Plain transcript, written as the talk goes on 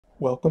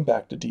Welcome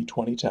back to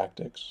D20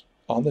 Tactics.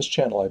 On this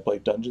channel I play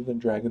Dungeons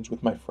 & Dragons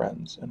with my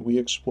friends, and we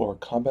explore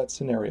combat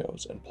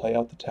scenarios and play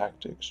out the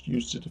tactics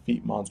used to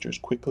defeat monsters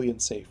quickly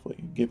and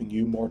safely, giving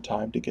you more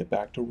time to get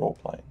back to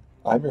role-playing.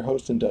 I'm your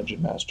host and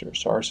Dungeon Master,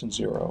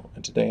 Saracen0,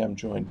 and today I'm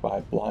joined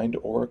by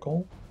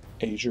BlindOracle,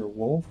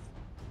 AzureWolf,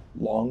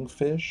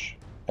 LongFish,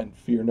 and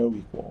Fear No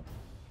Equal.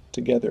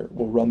 Together,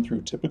 we'll run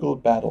through typical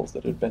battles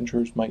that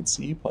adventurers might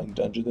see playing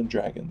Dungeons &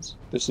 Dragons.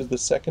 This is the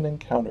second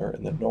encounter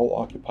in the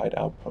gnoll-occupied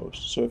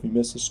outpost, so if you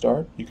miss the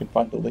start, you can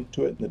find a link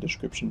to it in the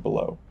description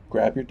below.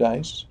 Grab your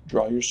dice,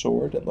 draw your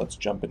sword, and let's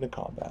jump into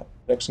combat.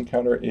 Next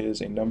encounter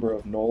is a number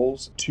of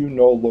gnolls, 2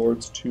 gnoll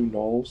lords, 2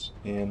 gnolls,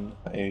 in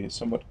a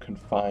somewhat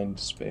confined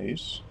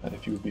space. And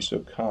if you would be so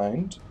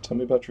kind, tell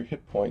me about your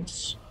hit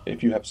points,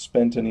 if you have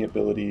spent any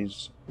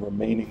abilities,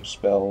 remaining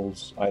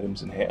spells,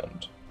 items in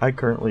hand. I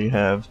currently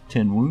have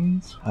 10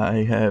 wounds.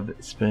 I have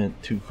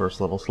spent 2 first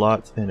level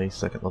slots and a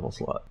second level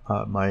slot.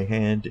 My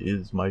hand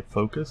is my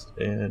focused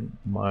and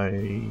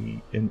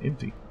my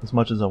empty. As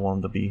much as I want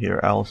him to be here,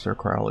 Alistair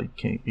Crowley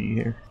can't be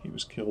here. He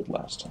was killed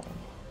last time.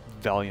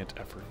 Valiant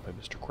effort by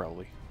Mr.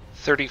 Crowley.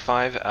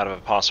 35 out of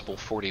a possible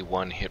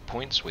 41 hit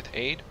points with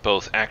aid.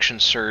 Both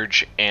Action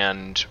Surge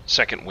and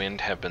Second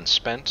Wind have been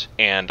spent,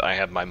 and I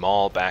have my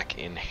Maul back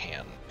in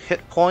hand.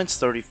 Hit points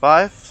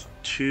 35.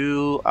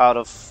 2 out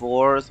of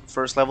 4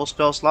 first level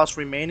spell slots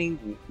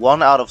remaining,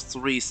 1 out of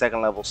 3 second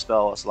level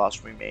spell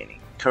slots remaining.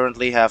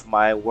 Currently have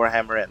my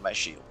Warhammer and my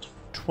shield.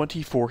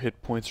 24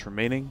 hit points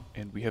remaining,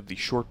 and we have the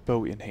short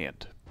bow in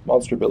hand.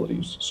 Monster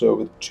abilities. So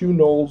with 2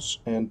 gnolls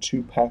and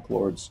 2 pack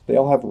lords, they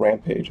all have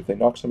rampage. If they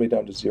knock somebody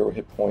down to 0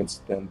 hit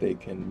points, then they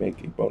can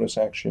make a bonus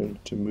action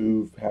to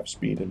move, half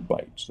speed, and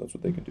bite. So that's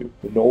what they can do.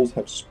 The gnolls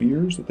have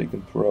spears that they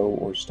can throw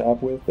or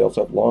stab with. They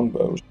also have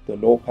longbows. The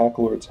gnoll pack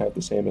lords have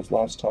the same as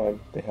last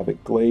time. They have a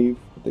glaive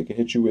that they can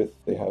hit you with.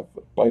 They have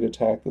a bite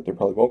attack that they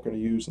probably won't going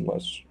to use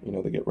unless,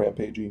 they get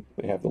rampagey.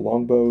 They have the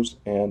longbows,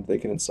 and they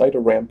can incite a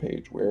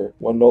rampage where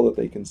one gnoll that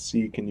they can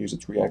see can use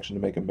its reaction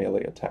to make a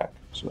melee attack.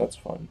 So that's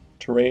fun.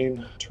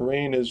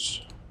 Terrain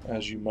is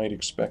as you might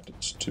expect it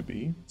to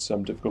be.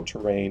 Some difficult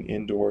terrain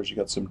indoors. You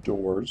got some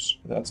doors.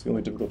 That's the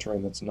only difficult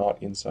terrain that's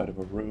not inside of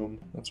a room.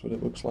 That's what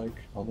it looks like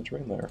on the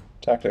terrain layer.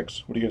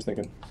 Tactics. What are you guys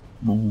thinking?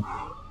 Ooh,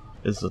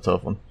 it's a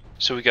tough one.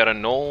 So we got a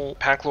gnoll,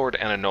 pack lord,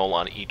 and a gnoll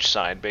on each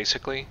side,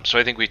 basically. So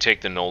I think we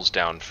take the gnolls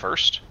down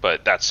first,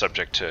 but that's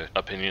subject to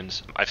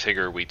opinions. I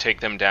figure we take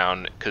them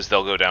down because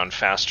they'll go down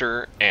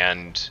faster,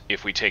 and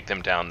if we take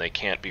them down, they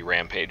can't be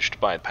rampaged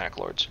by pack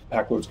lords.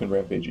 Pack lords can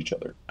rampage each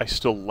other. I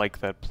still like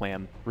that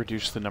plan.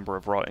 Reduce the number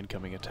of raw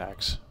incoming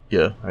attacks.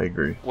 Yeah, I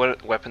agree.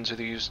 What weapons are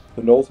they used?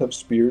 The gnolls have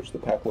spears, the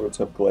pack lords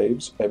have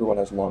glaives, everyone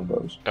has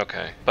longbows.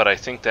 Okay, but I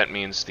think that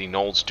means the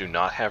gnolls do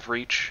not have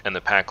reach, and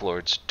the pack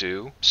lords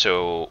do.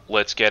 So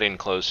let's get in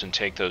close and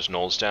take those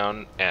gnolls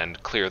down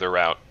and clear the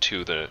route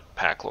to the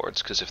pack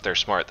lords, because if they're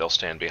smart, they'll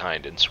stand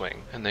behind and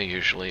swing, and they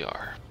usually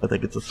are. I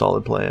think it's a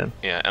solid plan.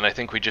 Yeah, and I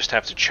think we just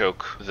have to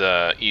choke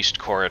the east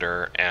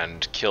corridor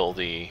and kill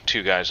the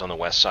 2 guys on the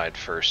west side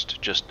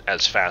first, just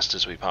as fast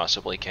as we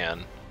possibly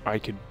can. I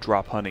could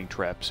drop hunting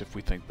traps if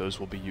we think those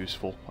will be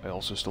useful. I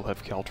also still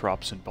have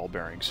caltrops and ball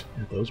bearings.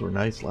 Yeah, those were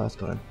nice last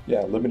time.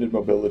 Yeah, limited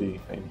mobility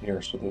in here,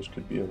 so those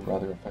could be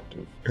rather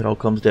effective. It all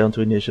comes down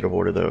to initiative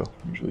order, though.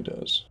 Usually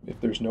does.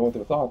 If there's no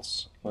other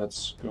thoughts,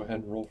 let's go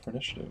ahead and roll for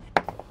initiative.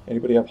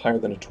 Anybody have higher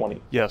than a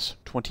 20? Yes,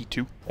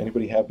 22.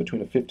 Anybody have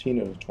between a 15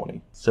 and a 20?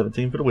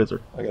 17 for the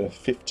wizard. I got a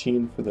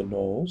 15 for the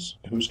gnolls.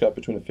 Who's got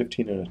between a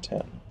 15 and a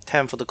 10?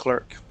 10 for the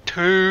clerk.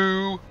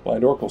 2.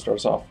 BlindOracle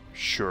starts off.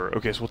 Sure.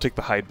 Okay, so we'll take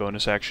the hide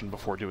bonus action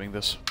before doing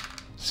this.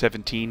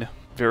 17.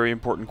 Very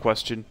important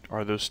question.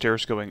 Are those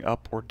stairs going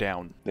up or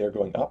down? They are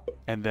going up.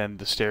 And then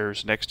the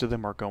stairs next to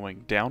them are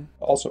going down?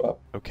 Also up.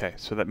 Okay,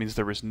 so that means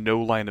there is no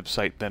line of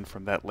sight then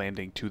from that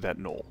landing to that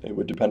gnoll. It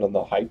would depend on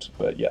the height,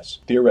 but yes.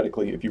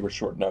 Theoretically, if you were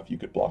short enough, you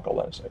could block all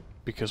line of sight.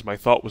 Because my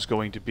thought was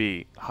going to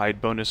be,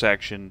 hide bonus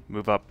action,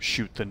 move up,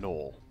 shoot the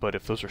gnoll. But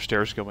if those are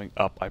stairs going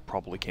up, I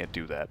probably can't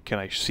do that. Can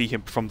I see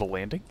him from the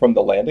landing? From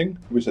the landing?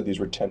 We said these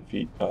were 10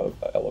 feet of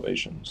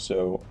elevation,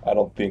 so I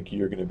don't think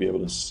you're going to be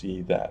able to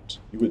see that.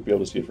 You would be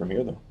able to see it from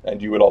here, though.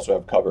 And you would also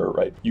have cover,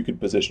 right? You could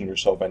position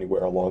yourself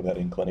anywhere along that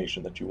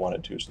inclination that you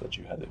wanted to, so that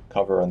you had the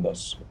cover and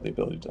thus the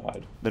ability to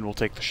hide. Then we'll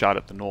take the shot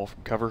at the gnoll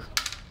from cover.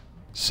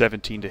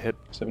 17 to hit.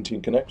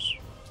 17 connects.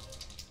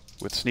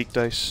 With sneak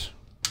dice.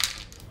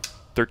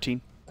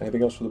 13.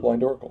 Anything else for the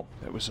BlindOracle?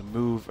 That was a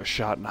move, a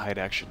shot, and a hide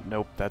action.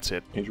 Nope, that's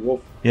it. AzureWolf.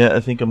 Yeah, I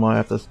think I might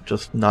have to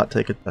just not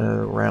take it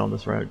around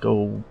this route.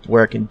 Go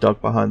where I can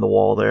duck behind the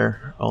wall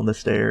there on the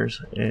stairs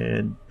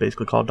and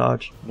basically call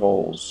dodge.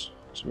 Gnolls.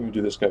 So we're going to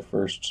do this guy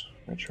first.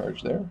 I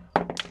charge there.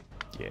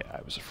 Yeah,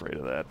 I was afraid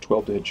of that.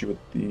 12 to hit you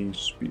with the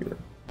spear.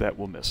 That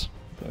will miss.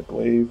 Got a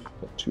glaive.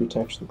 Got 2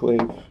 attached to the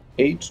glaive.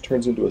 8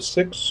 turns into a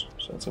 6,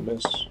 so that's a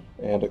miss.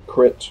 And a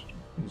crit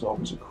is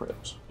always a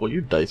crit. Well,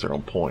 your dice are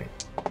on point.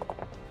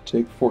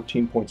 Take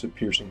 14 points of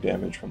piercing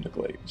damage from the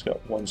glaive. He's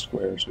got 1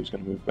 square, so he's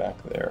going to move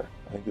back there.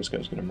 I think this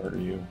guy's going to murder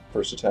you.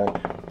 First attack.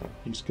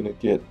 He's going to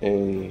get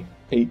a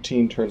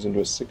 18 turns into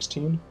a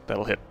 16.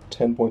 That'll hit.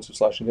 10 points of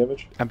slashing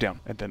damage. I'm down.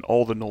 And then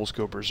all the gnolls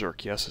go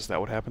berserk, yes? Is that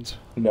what happens?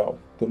 No.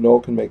 The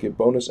gnoll can make a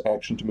bonus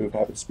action to move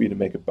half its speed and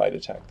make a bite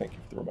attack. Thank you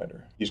for the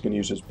reminder. He's going to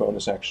use his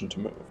bonus action to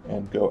move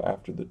and go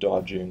after the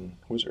dodging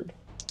wizard.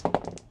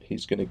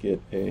 He's going to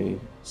get a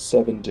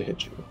 7 to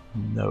hit you.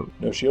 No.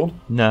 No shield?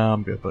 No,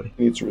 I'm good, buddy.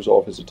 He needs to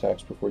resolve his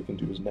attacks before he can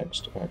do his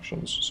next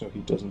actions, so he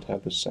doesn't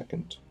have the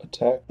second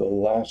attack. The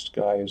last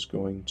guy is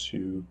going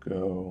to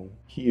go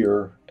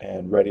here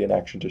and ready an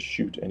action to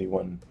shoot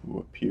anyone who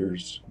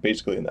appears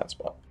basically in that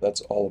spot.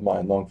 That's all of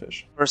mine,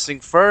 LongFish. First thing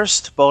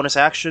first, bonus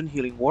action,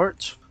 healing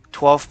word.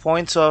 12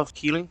 points of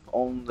healing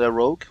on the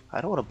rogue.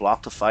 I don't want to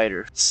block the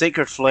fighter.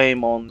 Sacred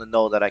Flame on the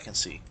node that I can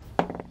see.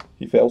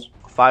 He fails.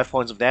 5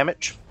 points of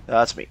damage.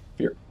 That's me.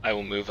 Fear. I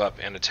will move up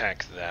and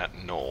attack that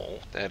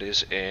gnoll. That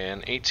is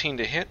an 18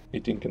 to hit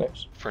 18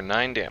 connects. for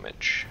 9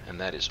 damage,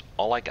 and that is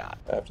all I got.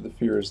 After the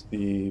fear is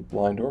the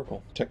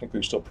BlindOracle. Technically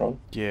you're still prone.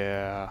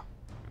 Yeah.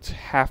 It's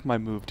half my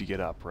move to get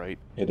up, right?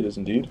 It is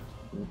indeed.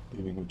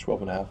 Leaving with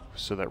 12 and a half.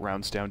 So that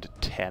rounds down to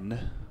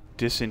 10.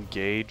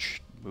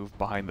 Disengage, move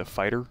behind the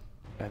fighter,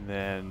 and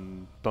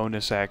then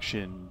bonus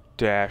action,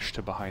 dash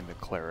to behind the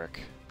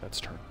cleric. That's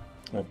turn.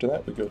 After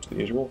that we go to the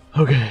AzureWolf.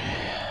 Okay.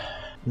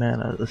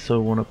 Man, I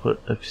so want to put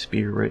a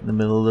spear right in the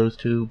middle of those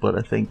two, but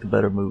I think the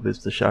better move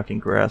is the shocking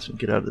grasp and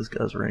get out of this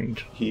guy's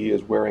range. He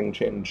is wearing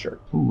chain and shirt.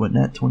 Ooh, and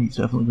that 20 is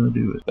definitely going to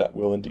do it. That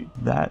will indeed.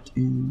 That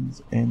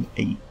is an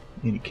 8.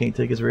 And he can't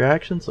take his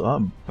reaction, so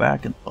I'm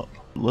backing up.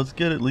 Let's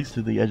get at least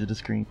to the edge of the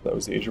screen. That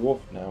was the AzureWolf.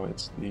 Now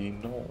it's the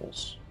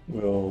gnolls.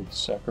 We'll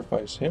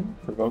sacrifice him,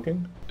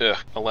 provoking.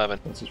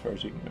 11. That's as far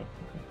as you can go.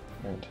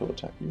 Okay. And he'll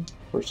attack you.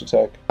 First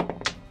attack,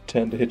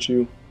 10 to hit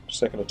you.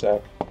 Second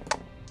attack,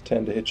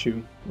 10 to hit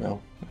you. Well,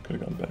 that could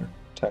have gone better.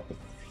 Attack the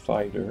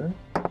fighter,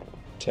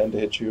 10 to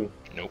hit you.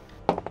 Nope.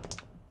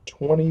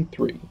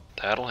 23.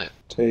 That'll hit.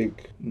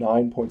 Take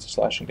 9 points of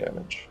slashing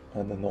damage.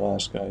 And then the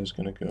last guy is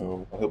going to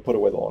go... He'll put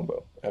away the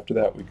longbow. After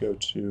that, we go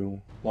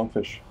to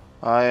LongFish.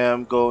 I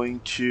am going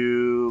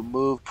to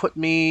move, put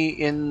me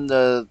in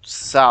the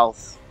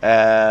south,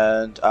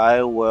 and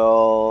I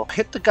will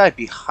hit the guy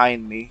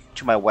behind me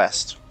to my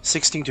west.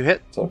 16 to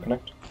hit, So I'll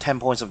connect. 10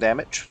 points of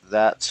damage.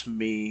 That's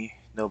me,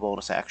 no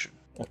bonus action.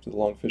 After the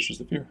LongFish is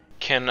the fear.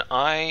 Can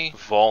I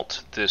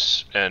vault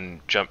this and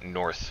jump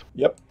north?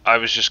 Yep. I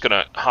was just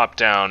gonna hop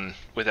down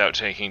without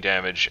taking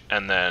damage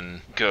and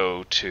then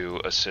go to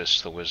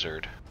assist the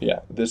wizard. Yeah,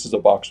 this is a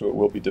box, so it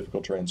will be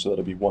difficult terrain, so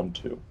that'll be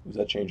 1-2. Does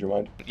that change your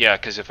mind? Yeah,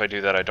 because if I do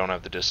that, I don't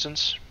have the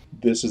distance.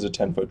 This is a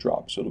 10-foot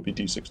drop, so it'll be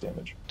d6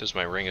 damage. Does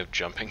my ring of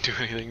jumping do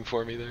anything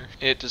for me there?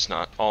 It does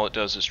not. All it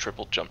does is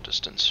triple jump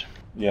distance.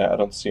 Yeah, I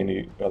don't see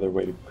any other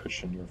way to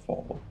cushion your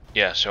fall.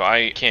 Yeah, so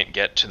I can't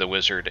get to the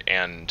wizard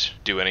and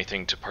do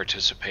anything to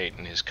participate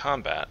in his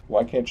combat.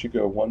 Why can't you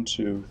go 1,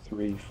 2,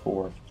 3,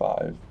 4,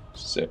 5,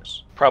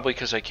 6? Probably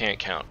because I can't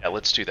count. Yeah,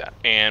 let's do that.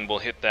 And we'll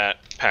hit that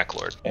Pack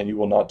Lord. And you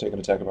will not take an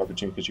attack of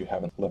opportunity because you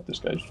haven't left this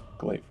guy's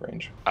glaive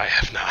range. I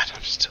have not.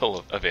 I'm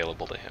still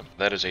available to him.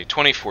 That is a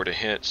 24 to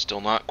hit,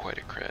 still not quite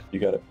a crit, You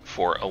got it.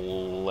 for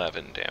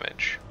 11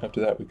 damage.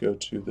 After that, we go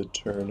to the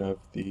turn of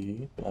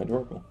the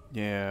BlindOracle.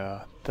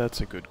 Yeah,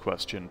 that's a good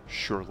question.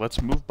 Sure,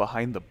 let's move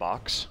behind the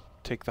box.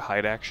 Take the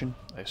hide action.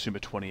 I assume a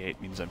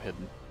 28 means I'm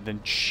hidden.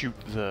 Then shoot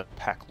the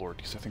Pack Lord,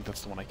 because I think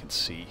that's the one I can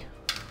see.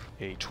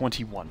 A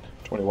 21.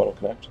 21 will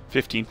connect.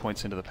 15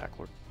 points into the Pack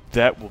Lord.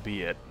 That will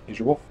be it.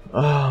 AzureWolf.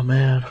 Oh,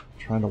 man.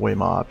 Trying to weigh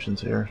my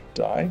options here.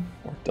 Die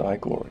or die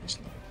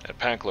gloriously. That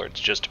Pack Lord's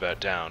just about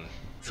down.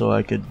 So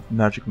I could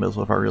Magic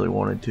Missile if I really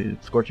wanted to.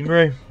 Scorching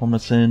Ray. I'm going to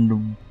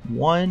send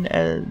one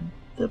as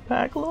the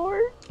Pack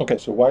Lord. Okay,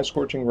 so why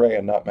Scorching Ray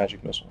and not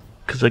Magic Missile?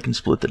 Because I can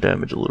split the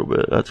damage a little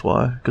bit, that's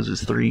why. Because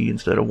it's 3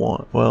 instead of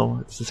 1. Well,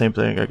 it's the same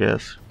thing, I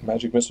guess.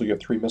 Magic Missile, you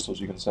have 3 missiles.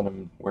 You can send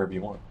them wherever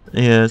you want.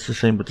 Yeah, it's the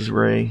same with this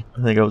Ray.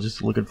 I think I was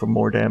just looking for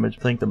more damage.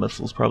 I think the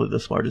missile's probably the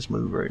smartest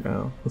move right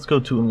now. Let's go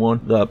 2 and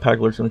 1. The Pack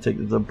Lord's going to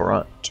take the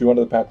brunt. 2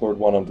 onto the Pack Lord,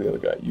 1 onto the other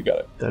guy. You got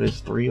it. That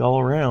is 3 all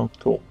around.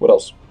 Cool. What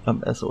else?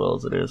 I'm SOL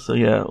as it is. So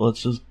yeah,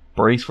 let's just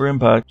brace for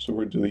impact. So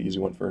we're going to do the easy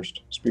one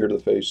first. Spear to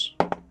the face.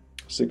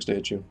 6 to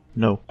hit you.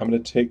 No. I'm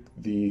going to take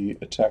the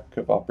attack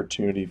of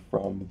opportunity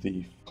from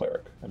the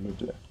cleric. I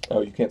moved it.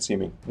 Oh, you can't see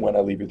me when I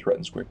leave your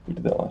threatened square. We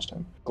did that last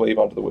time. Glaive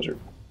onto the wizard.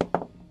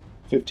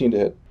 15 to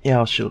hit. Yeah,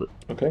 I'll shield it.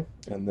 Okay.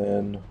 And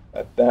then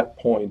at that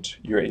point,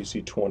 you're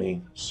AC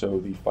 20, so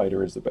the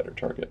fighter is the better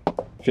target.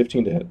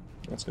 15 to hit.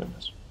 That's going to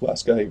miss.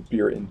 Last guy,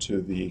 veer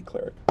into the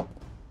cleric.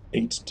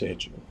 8 to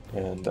hit you.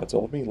 And that's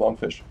all of me,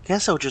 LongFish.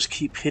 Guess I'll just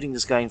keep hitting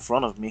this guy in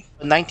front of me.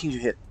 19 to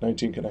hit,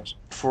 19 connects.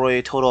 for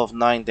a total of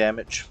 9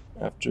 damage.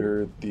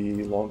 After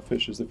the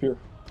LongFish is the fear.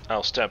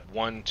 I'll step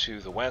 1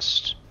 to the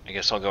west. I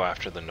guess I'll go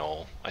after the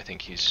gnoll. I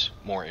think he's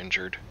more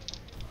injured.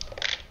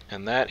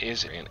 And that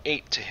is an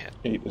 8 to hit.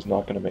 8 is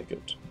not going to make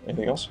it.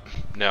 Anything else?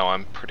 No,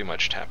 I'm pretty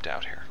much tapped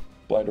out here.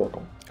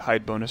 BlindOracle.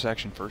 Hide bonus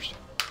action first.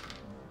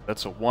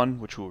 That's a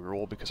 1, which we'll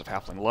roll because of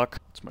Halfling Luck.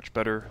 It's much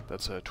better.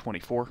 That's a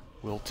 24.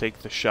 We'll take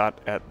the shot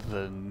at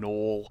the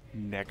gnoll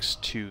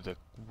next to the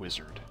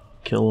wizard.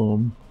 kill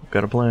him.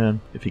 Got a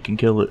plan. If he can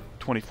kill it.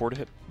 24 to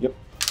hit. Yep.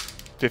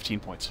 15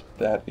 points.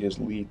 That is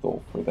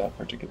lethal for that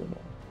particular gnoll.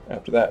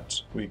 After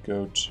that, we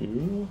go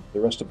to the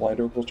rest of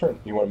BlindOracle's turn.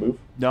 You want to move?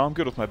 No, I'm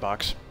good with my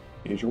box.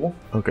 AzureWolf?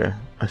 Okay.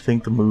 I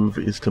think the move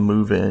is to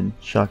move in,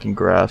 shocking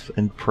grasp,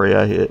 and pray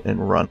I hit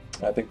and run.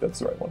 I think that's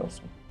the right one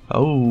also.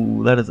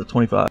 Oh, that is a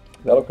 25.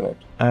 That'll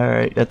connect.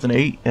 Alright, that's an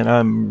 8, and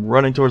I'm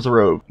running towards the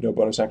road. No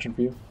bonus action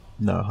for you?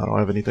 No, I don't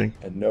have anything.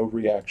 And no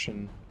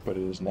reaction, but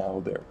it is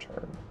now their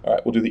turn.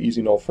 Alright, we'll do the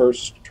easy gnoll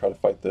first. Try to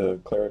fight the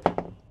cleric.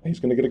 He's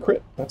going to get a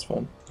crit. That's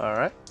fun.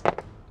 Alright.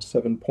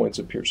 7 points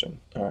of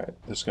piercing. Alright,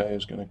 this guy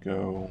is going to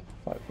go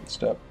 5-foot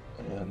step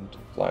and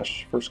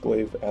flash first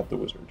glaive at the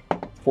wizard.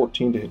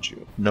 14 to hit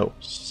you. No.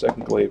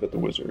 Second glaive at the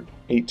wizard.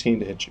 18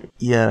 to hit you.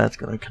 Yeah, that's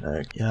gonna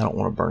connect. Yeah, I don't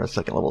want to burn a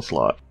second level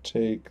slot.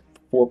 Take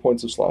 4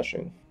 points of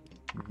slashing.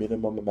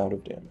 Minimum amount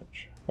of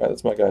damage. Alright,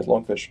 that's my guy's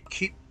Longfish.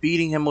 Keep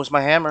beating him with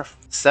my hammer.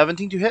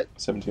 17 to hit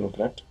 17 will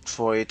connect.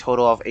 for a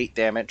total of 8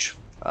 damage.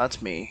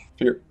 That's me.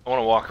 Fear. I want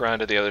to walk around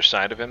to the other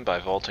side of him by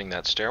vaulting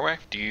that stairway.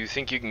 Do you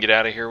think you can get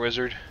out of here,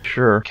 wizard?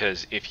 Sure.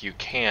 Because if you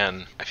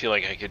can, I feel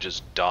like I could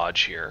just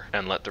dodge here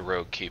and let the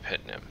rogue keep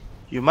hitting him.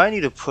 You might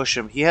need to push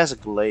him. He has a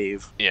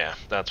glaive. Yeah,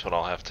 that's what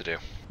I'll have to do.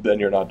 Then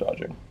you're not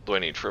dodging. Do I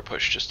need for a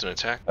push just an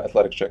attack?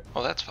 Athletics check.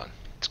 Oh, that's fun.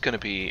 It's going to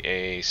be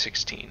a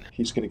 16.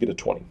 He's going to get a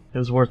 20. It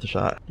was worth a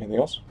shot. Anything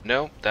else?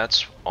 No,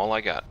 that's all I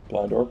got.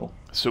 BlindOracle.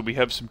 So we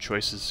have some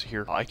choices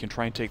here. I can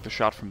try and take the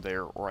shot from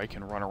there, or I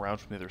can run around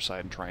from the other side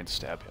and try and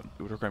stab him.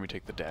 It would require me to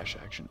take the dash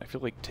action. I feel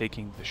like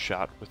taking the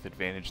shot with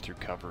advantage through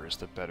cover is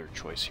the better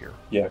choice here.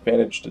 Yeah,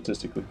 advantage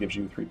statistically gives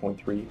you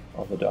 3.3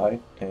 on the die,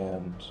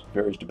 and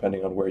varies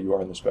depending on where you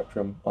are in the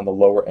spectrum. On the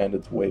lower end,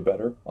 it's way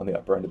better. On the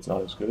upper end, it's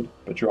not as good.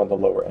 But you're on the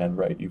lower end,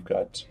 right? You've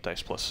got...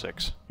 Dice plus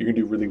 6. You can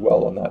do really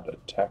well on that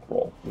attack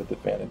roll with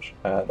advantage.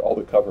 And all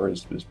the cover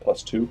is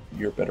 +2.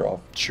 You're better off.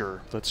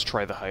 Sure, let's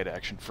try the hide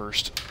action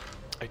first.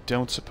 I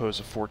don't suppose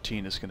a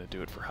 14 is going to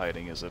do it for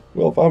hiding, is it?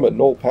 Well, if I'm a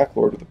Gnoll Pack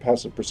Lord with a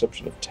passive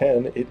perception of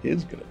 10, it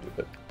is going to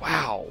do it.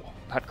 Wow!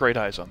 Not great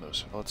eyes on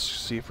those. Let's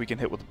see if we can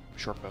hit with a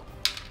short bow.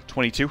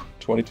 22.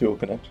 22 will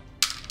connect.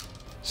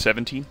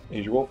 17.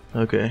 AzureWolf.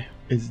 Okay.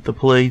 Is the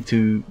play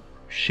to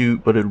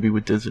shoot, but it'll be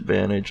with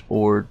disadvantage,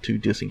 or to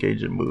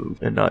disengage and move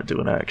and not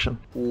do an action?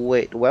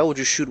 Wait, why would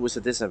you shoot with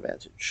a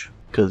disadvantage?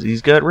 Because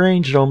he's got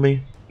ranged on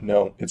me.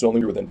 No, it's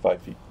only within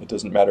 5 feet. It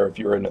doesn't matter if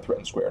you're in a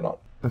threatened square or not.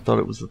 I thought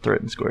it was the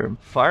threatened square.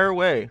 Fire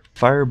away!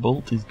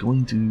 Firebolt is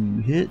going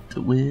to hit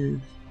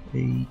with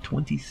a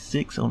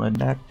 26 on a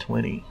nat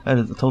 20. That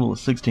is a total of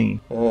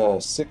 16.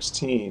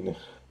 16.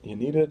 You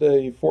needed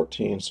a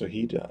 14, so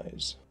he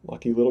dies.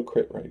 Lucky little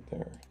crit right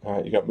there.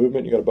 Alright, you got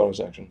movement, you got a bonus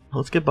action.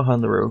 Let's get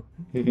behind the row.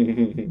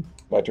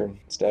 My turn.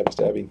 Stabby,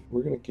 stabby.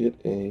 We're going to get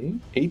a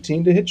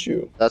 18 to hit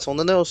you. That's on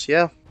the nose,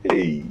 yeah.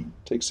 Hey!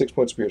 Take 6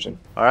 points of piercing.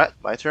 Alright,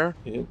 my turn.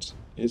 It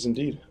is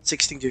indeed.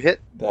 16 to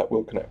hit That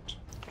will connect.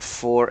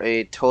 for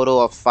a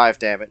total of 5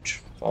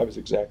 damage. 5 is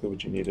exactly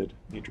what you needed.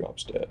 He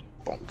drops dead.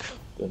 Bonk.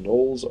 The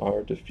Gnolls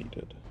are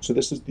defeated. So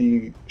this is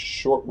the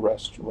short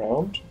rest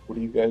round. What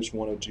do you guys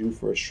want to do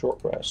for a short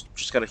rest?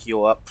 Just gotta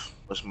heal up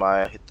with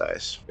my hit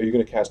dice. Are you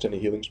going to cast any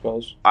healing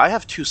spells? I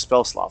have 2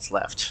 spell slots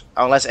left,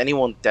 unless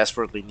anyone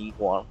desperately need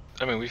one.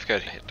 I mean, we've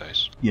got hit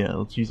dice. Yeah,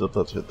 let's use up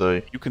that hit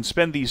die. You can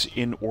spend these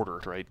in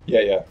order, right?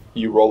 Yeah.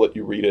 You roll it,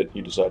 you read it,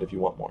 you decide if you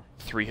want more.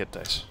 3 hit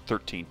dice.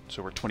 13.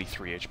 So we're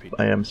 23 HP.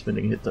 I am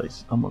spending hit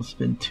dice. I'm gonna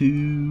spend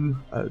 2.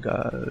 I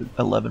got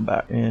 11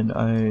 back, and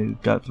I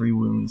got 3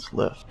 wounds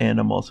left. And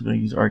I'm also gonna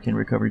use Arcane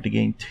Recovery to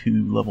gain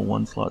 2 level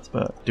 1 slots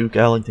back. Duke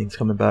Allington's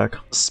coming back.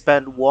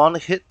 Spend 1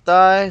 hit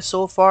die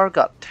so far,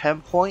 got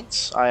 10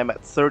 points. I am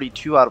at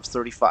 32 out of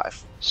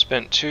 35.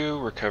 Spent 2,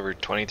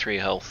 recovered 23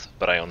 health,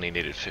 but I only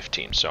needed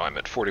 15, so I'm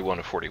at 41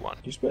 of 41.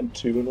 You spent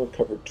 2 and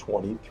recovered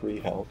 23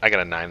 health. I got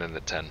a 9 and a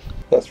 10.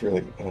 That's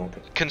really...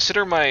 okay.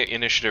 Consider my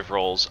initiative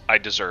rolls. I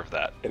deserve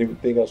that.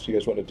 Anything else you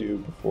guys want to do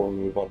before we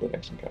move on to the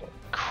next encounter?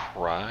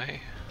 Cry?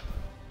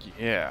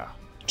 Yeah.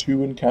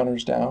 2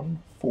 encounters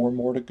down, 4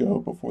 more to go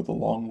before the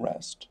long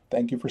rest.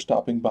 Thank you for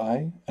stopping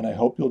by, and I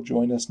hope you'll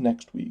join us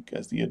next week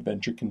as the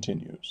adventure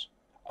continues.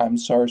 I'm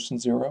Saracen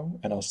Zero,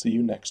 and I'll see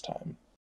you next time.